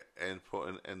 Yeah, and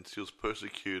she was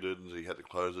persecuted, and she had to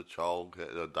close a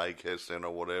daycare centre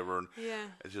or whatever, and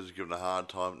she was given a hard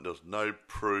time. There was no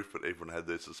proof, but everyone had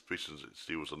their suspicions that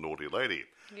she was a naughty lady.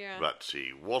 Yeah, but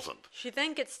she wasn't. She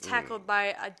then gets tackled by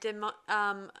a demon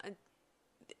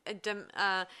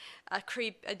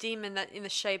that in the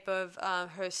shape of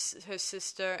her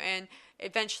sister, and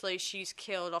eventually she's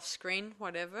killed off screen.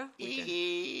 Whatever.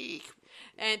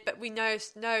 But we know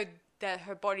that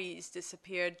her body is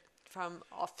disappeared from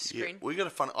off screen. Yeah, I got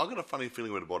a funny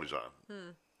feeling where the bodies are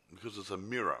because there's a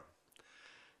mirror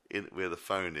where the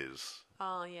phone is.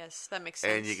 Oh yes, that makes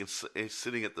sense. And you can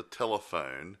sitting at the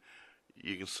telephone,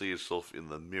 you can see yourself in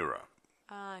the mirror.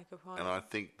 Ah, good point. And I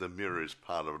think the mirror is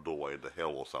part of a doorway to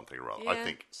hell or something or other. Yeah, I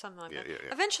think. Something like that.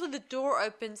 Yeah. Eventually the door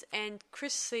opens and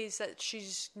Chris sees that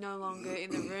she's no longer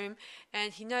in the room,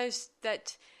 and he knows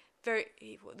that the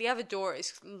other door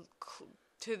is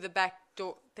to the back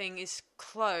door thing is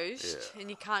closed, and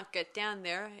he can't get down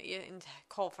there and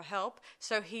call for help.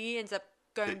 So he ends up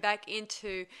going back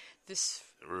into this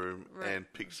room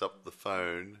and picks up the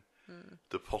phone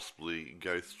to possibly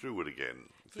go through it again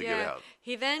to get out.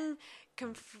 He then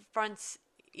confronts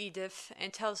Edith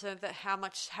and tells her that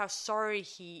how sorry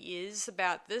he is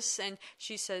about this, and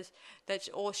she says that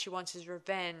all she wants is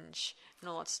revenge and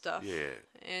all that stuff. Yeah.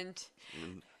 And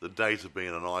the days of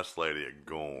being a nice lady are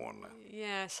gone.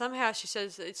 Yeah, somehow she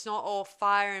says it's not all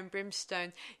fire and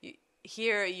brimstone.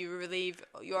 here you relive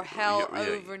your hell Yeah,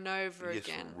 over and over yes,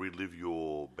 again. relive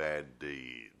your bad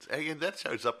deeds. Again, that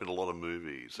shows up in a lot of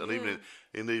movies, and even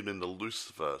in the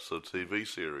Lucifer sort of TV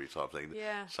series type thing.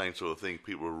 Yeah. Same sort of thing.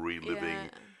 People are reliving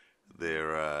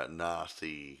their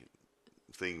nasty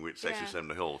thing, which actually sent them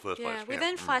to hell in the first place. We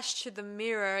then flash to the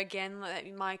mirror again,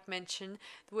 like Mike mentioned,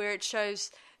 where it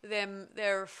shows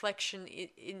their reflection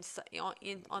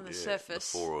on the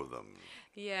surface. The four of them.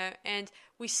 Yeah, and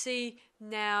we see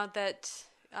now that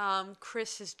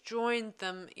Chris has joined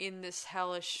them in this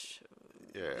hellish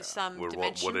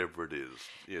dimension. Whatever it is.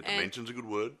 Yeah, dimension's a good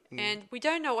word. And we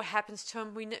don't know what happens to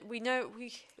him. We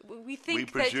think we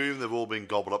presume they've all been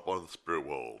gobbled up by the spirit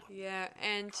world. Yeah,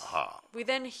 and we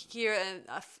then hear,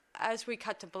 as we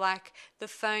cut to black, the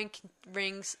phone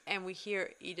rings and we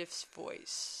hear Edith's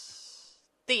voice.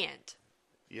 The end.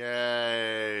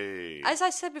 Yay! As I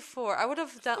said before, I would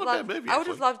have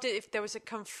loved it if there was a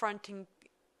confronting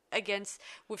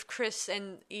with Chris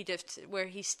and Edith, where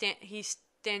he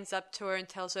stands up to her and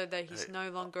tells her that he's no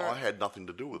longer. I had nothing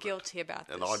to do with guilty about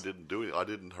this, and I didn't do it. I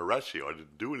didn't harass you. I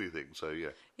didn't do anything. So yeah.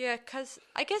 Yeah, because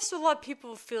I guess a lot of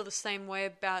people feel the same way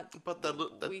about. But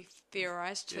we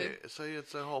theorize too. Yeah, so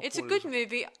it's a whole. It's a good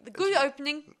movie. The good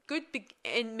opening, good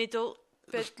and middle.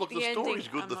 But look, the story's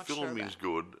good. The film is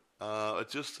good.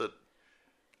 It's just that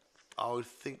I would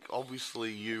think,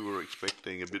 obviously, you were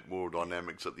expecting a bit more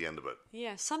dynamics at the end of it.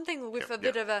 Yeah, something with a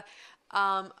bit of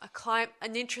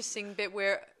an interesting bit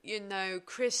where,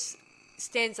 Chris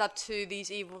stands up to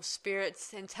these evil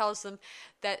spirits and tells them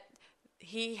that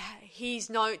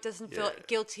doesn't feel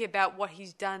guilty about what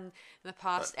he's done in the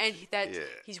past, and that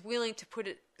he's willing to put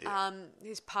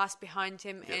his past behind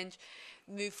him and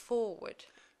move forward.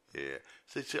 Yeah.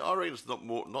 See, I reckon it's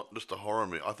not just a horror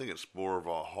movie. I think it's more of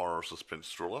a horror suspense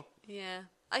thriller. Yeah.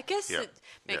 I guess it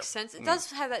makes sense. It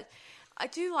does have that. I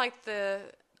do like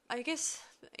I guess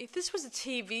if this was a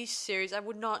TV series, I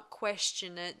would not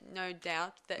question it, no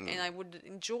doubt, and I would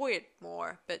enjoy it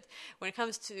more. But when it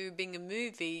comes to being a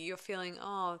movie, you're feeling,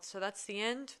 so that's the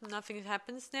end? Nothing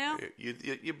happens now?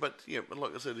 But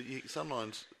like I said,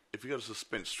 sometimes if you got a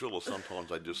suspense thriller, sometimes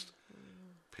they just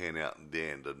pan out in the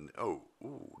end and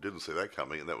didn't see that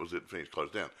coming, and that was it, finished,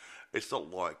 closed down. It's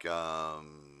not like a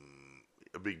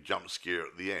big jump scare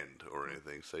at the end or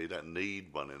anything, so you don't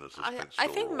need one in a suspense I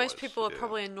think most people are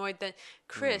probably annoyed that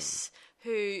Chris,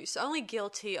 who's only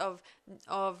guilty of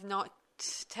not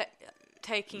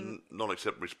taking... not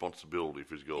accepting responsibility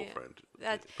for his girlfriend.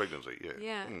 Pregnancy,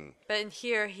 Yeah. But in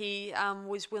here, he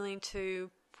was willing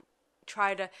to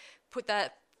try to put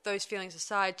those feelings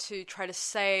aside to try to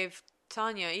save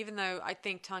Tanya, even though I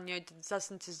think Tanya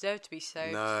doesn't deserve to be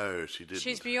saved. No, she didn't.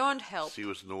 She's beyond help. She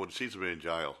was naughty. She's been in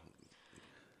jail.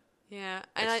 Yeah,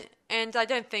 and I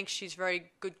don't think she's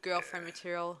very good girlfriend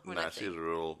material. She's a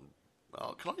real...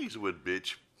 can I use the word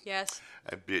bitch? Yes.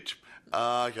 A bitch.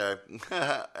 Okay.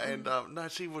 And no,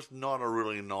 she was not a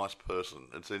really nice person.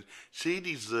 And so she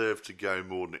deserved to go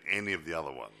more than any of the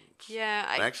other ones. Yeah.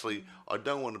 Actually, I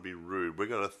don't want to be rude. We've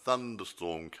got a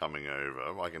thunderstorm coming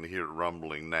over. I can hear it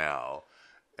rumbling now.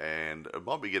 And it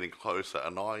might be getting closer.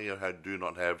 And I do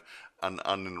not have an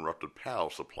uninterrupted power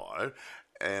supply.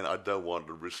 And I don't want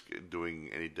to risk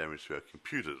doing any damage to our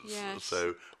computers. Yes.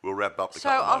 So we'll wrap up in a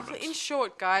couple of moments. In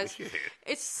short, guys,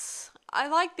 I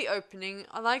like the opening,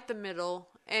 I like the middle,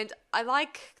 and I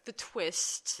like the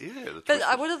twist. Yeah, the twist. But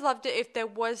I would have loved it if there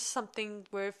was something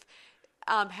with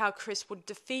how Chris would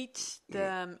defeat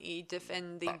the Edith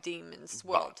and the demons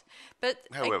world. But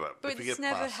however, it's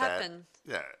never happened.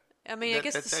 I mean, I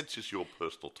guess that's just your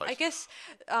personal taste. I guess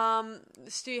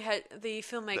the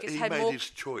filmmakers had more. He made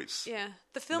his choice. Yeah,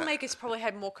 the filmmakers probably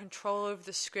had more control over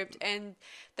the script, and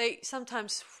they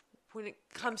sometimes, when it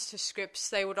comes to scripts,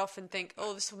 they would often think,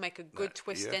 "Oh, this will make a good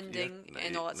twist ending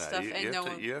and all that stuff."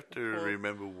 You have to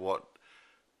remember what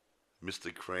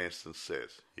Mr. Cranston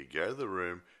says. You go to the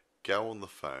room, go on the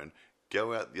phone,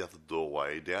 go out the other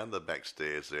doorway, down the back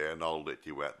stairs there, and I'll let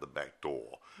you out the back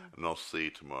door. And I'll see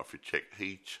you tomorrow if you check.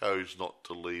 He chose not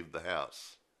to leave the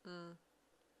house.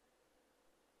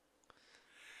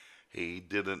 He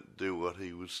didn't do what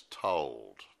he was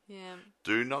told. Yeah.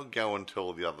 Do not go and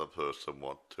tell the other person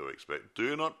what to expect.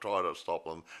 Do not try to stop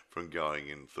them from going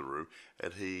into the room.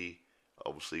 And he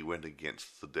obviously went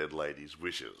against the dead lady's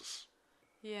wishes.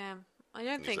 Yeah. I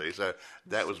don't think... See? So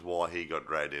that was why he got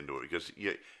dragged into it, because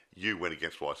you went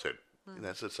against what I said.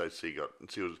 So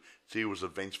she was a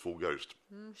vengeful ghost.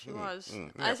 She was.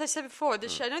 As I said before, I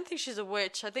don't think she's a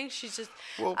witch. I think she's just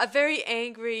a very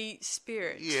angry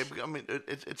spirit. Yeah, I mean,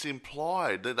 it's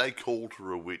implied that they called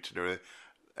her a witch and everything,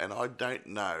 and I don't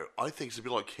know. I think it's a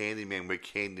bit like Candyman, where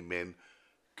Candyman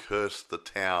cursed the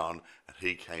town, and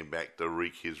he came back to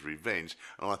wreak his revenge.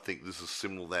 And I think this is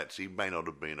similar to that. She may not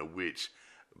have been a witch,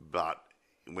 but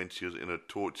when she was in a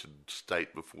tortured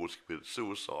state before she committed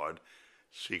suicide,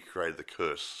 she created the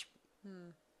curse.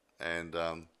 And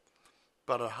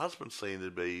but her husband seemed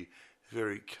to be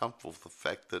very comfortable with the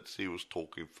fact that she was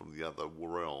talking from the other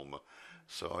realm.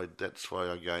 So that's why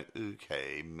I'm going,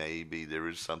 okay, maybe there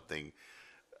is something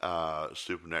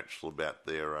supernatural about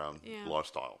their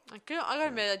lifestyle. I gotta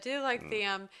admit, I do like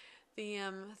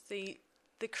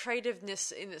the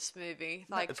creativeness in this movie.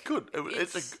 Like, it's good.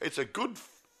 It's a good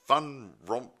fun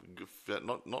romp,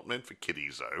 not meant for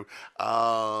kiddies though.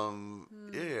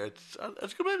 Yeah, it's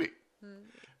a good movie.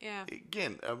 Yeah.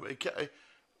 Again,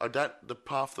 the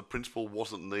path the principal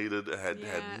wasn't needed. It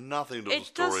had nothing to do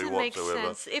with the story whatsoever.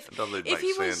 Make sense. It doesn't make if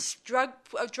he sense. was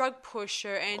a drug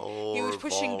pusher and he was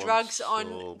pushing drugs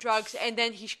on drugs, and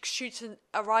then he shoots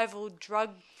a rival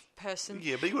drug person.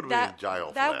 Yeah, but he would have been in jail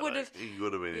for that. He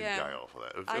would have been in jail for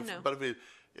that. I know. But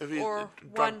if he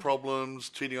drug problems,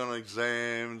 cheating on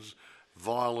exams,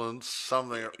 violence,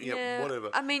 something, whatever.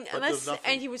 I mean,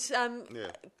 he was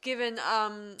given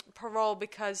parole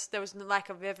because there was a lack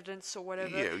of evidence or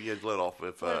whatever. Yeah, he had let off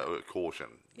with caution.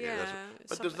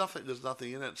 But there's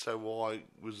nothing in it. So why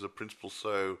was the principal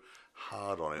so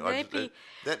hard on it? Maybe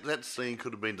that scene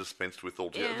could have been dispensed with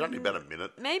altogether. It was only about a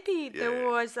minute. Maybe there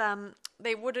was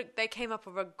they came up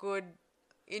with a good,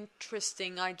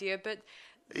 interesting idea, but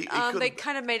they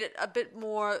kind of made it a bit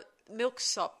more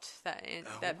milk-sopped.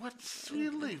 What's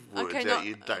really words out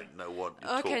you don't know what you're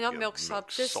talking about. Not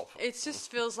milk-sopped. It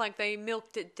just feels like they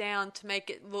milked it down to make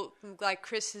it look like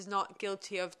Chris is not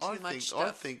guilty of too much stuff.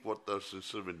 I think what those should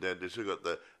have been done is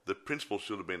the principal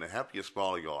should have been a happier,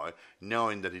 smiley guy,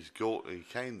 knowing that he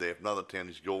came there from another town,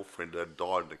 his girlfriend had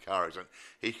died in a car accident.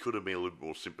 He could have been a little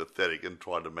more sympathetic and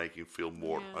tried to make him feel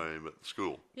more at home at the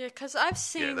school. Yeah, because I've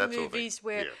seen movies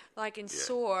where, like in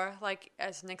Saw, like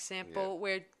as an example,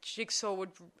 where Jigsaw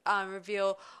would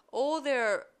reveal all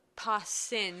their past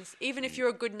sins. Even if you're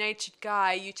a good-natured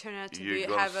guy, you turn out to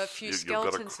have a few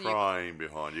skeletons. You've got a crime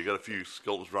behind you. You've got a few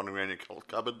skeletons running around your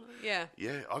cupboard. Yeah.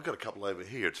 Yeah, I've got a couple over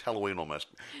here. It's Halloween almost.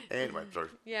 Anyway, sorry.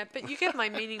 Yeah, but you get my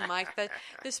meaning, Mike, that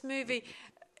this movie,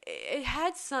 it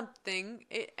had something,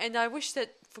 and I wish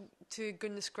that, to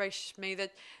goodness gracious me,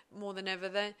 that more than ever,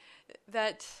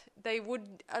 that they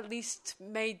would at least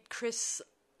made Chris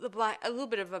a little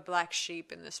bit of a black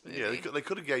sheep in this movie. Yeah, they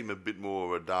could have gave him a bit more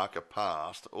of a darker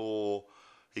past, or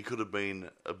he could have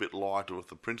been a bit lighter with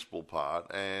the principal part,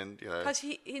 and because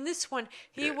in this one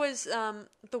he was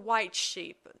the white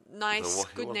sheep, nice,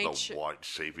 good-natured. The white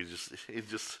sheep. He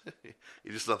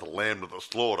just not the lamb to the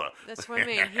slaughter. That's what I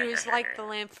mean. He was like the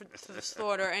lamb to the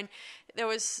slaughter, and there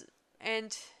was,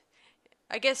 and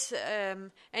I guess,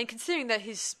 and considering that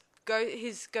his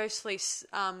ghostly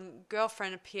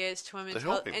girlfriend appears to him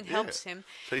and helps him.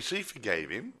 So she forgave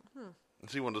him. And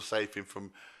she wanted to save him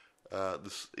from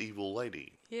this evil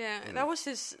lady. Yeah, that was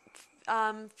his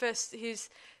first.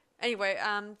 Anyway.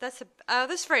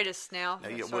 Let's rate us now.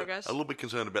 We're a little bit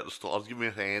concerned about the storm. I was giving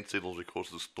you hand signals because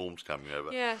the storm's coming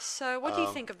over. Yeah. So, what do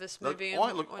you think of this movie?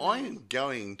 I'm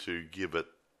going to give it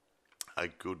a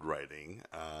good rating,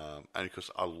 and because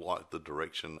I like the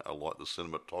direction, I like the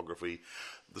cinematography.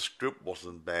 The script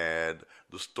wasn't bad.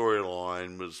 The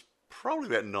storyline was probably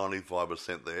about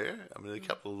 95% there. I mean, a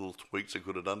couple of little tweaks I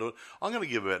could have done to it. I'm going to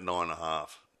give it about 9.5.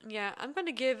 Yeah, I'm going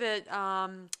to give it,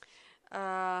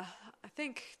 I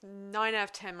think 9 out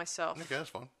of 10 myself. Okay, that's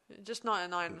fine. Just not a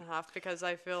 9.5 because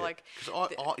I feel like...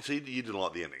 See, you didn't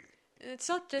like the ending. It's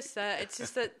not just that. It's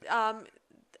just that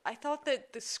I thought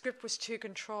that the script was too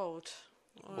controlled.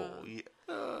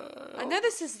 I know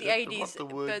this is the 80s,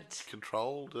 but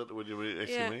controlled. What do you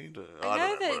actually mean? I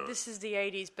know that this is the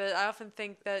 80s, but I often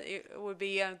think that it would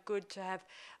be good to have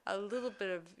a little bit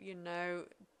of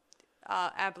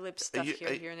ab-lib stuff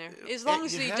here and there. As long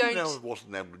as you don't. No, it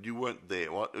wasn't ab-lib. You weren't there.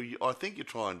 I think you're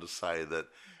trying to say that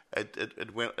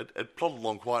it plodded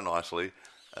along quite nicely,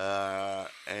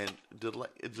 and did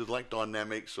like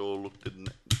dynamics or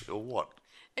what?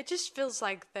 It just feels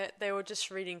like that they were just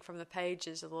reading from the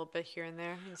pages a little bit here and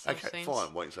there. Okay,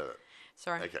 fine. Wait, say that.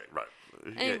 Sorry. Okay, right.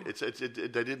 Anyway. Yeah,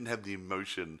 they didn't have the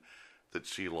emotion that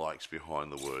she likes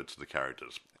behind the words of the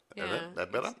characters. Yeah.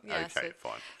 That better? Okay,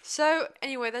 fine. So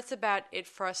anyway, that's about it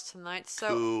for us tonight. So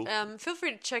cool. Feel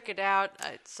free to check it out.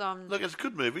 It's look, it's a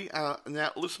good movie.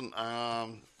 Now listen,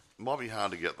 might be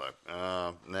hard to get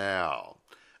though. Now,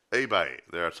 eBay,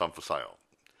 there are some for sale.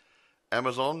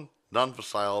 Amazon, none for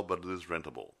sale, but it is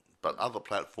rentable. But other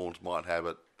platforms might have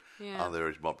it. Yeah.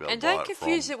 Others might be able and to buy don't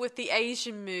confuse it with the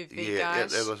Asian movie,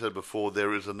 guys. As I said before,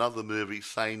 there is another movie,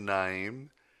 same name,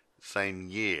 same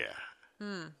year.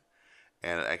 And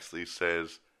it actually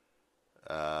says,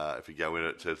 if you go in,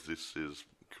 it says this is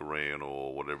Korean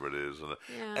or whatever it is. And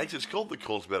actually, it's called The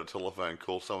Call. It's about a telephone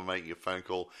call, someone making a phone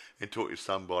call and talking to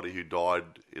somebody who died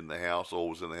in the house or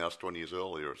was in the house 20 years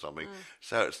earlier or something.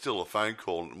 So it's still a phone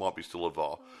call, and it might be still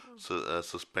a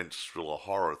suspense thriller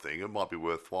horror thing. It might be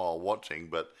worthwhile watching,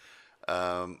 but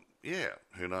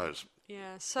who knows?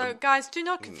 Yeah, so guys, do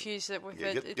not confuse it with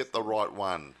it. Get the right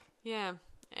one. Yeah,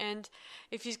 and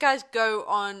if you guys go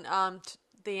on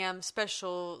the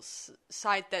special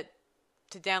site that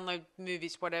to download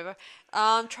movies, whatever,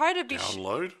 try to be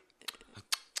download.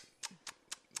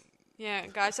 Yeah,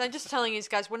 guys, I'm just telling you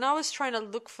guys, when I was trying to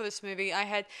look for this movie, I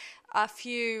had a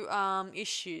few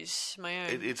issues my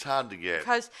own. It's hard to get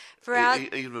because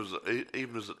even as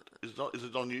is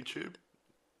it on YouTube?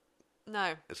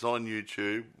 No. It's not on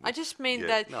YouTube. I just mean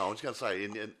that... No, I was going to say,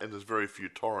 and there's very few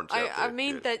torrents out there. I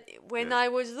mean that when I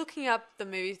was looking up the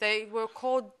movies, they were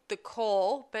called The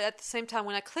Call, but at the same time,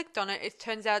 when I clicked on it, it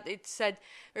turns out it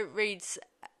reads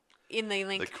in the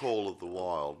link... The Call of the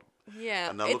Wild.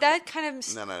 Yeah, that kind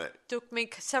of took me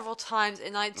several times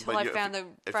until I found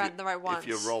the right ones. If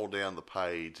you roll down the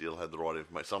page, you'll have the right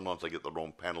information. Sometimes I get the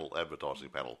wrong panel, advertising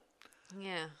panel.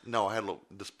 Yeah. No, I had a look.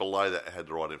 Just below that, it had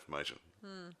the right information.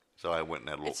 So I went and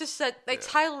had a look. It's just that they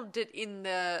titled it in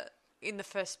the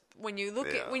first when you look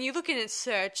in its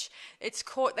search, it's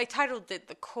called. They titled it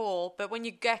The Call, but when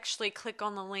you actually click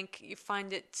on the link, you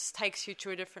find it takes you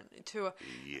to a different story.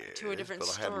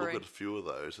 But I had a look at a few of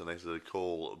those, and they said The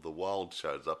Call of the Wild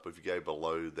shows up. If you go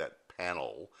below that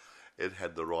panel, it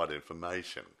had the right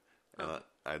information. And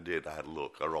I did. I had a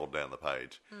look. I rolled down the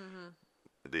page.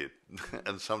 I did,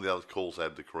 and some of the other calls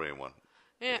had the Korean one.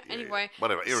 Yeah, anyway.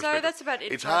 Whatever. So that's about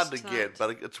it. It's hard to get,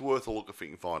 but it's worth a look if you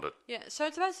can find it. Yeah, so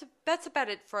that's about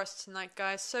it for us tonight,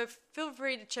 guys. So feel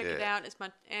free to check it out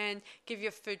and give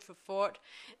your food for thought.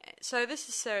 So this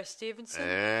is Sarah Stevenson.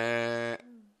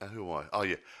 Who am I? Oh,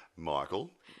 yeah,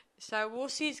 Michael. So we'll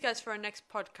see you guys for our next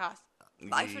podcast.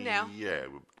 Bye for now. Yeah,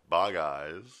 bye,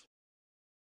 guys.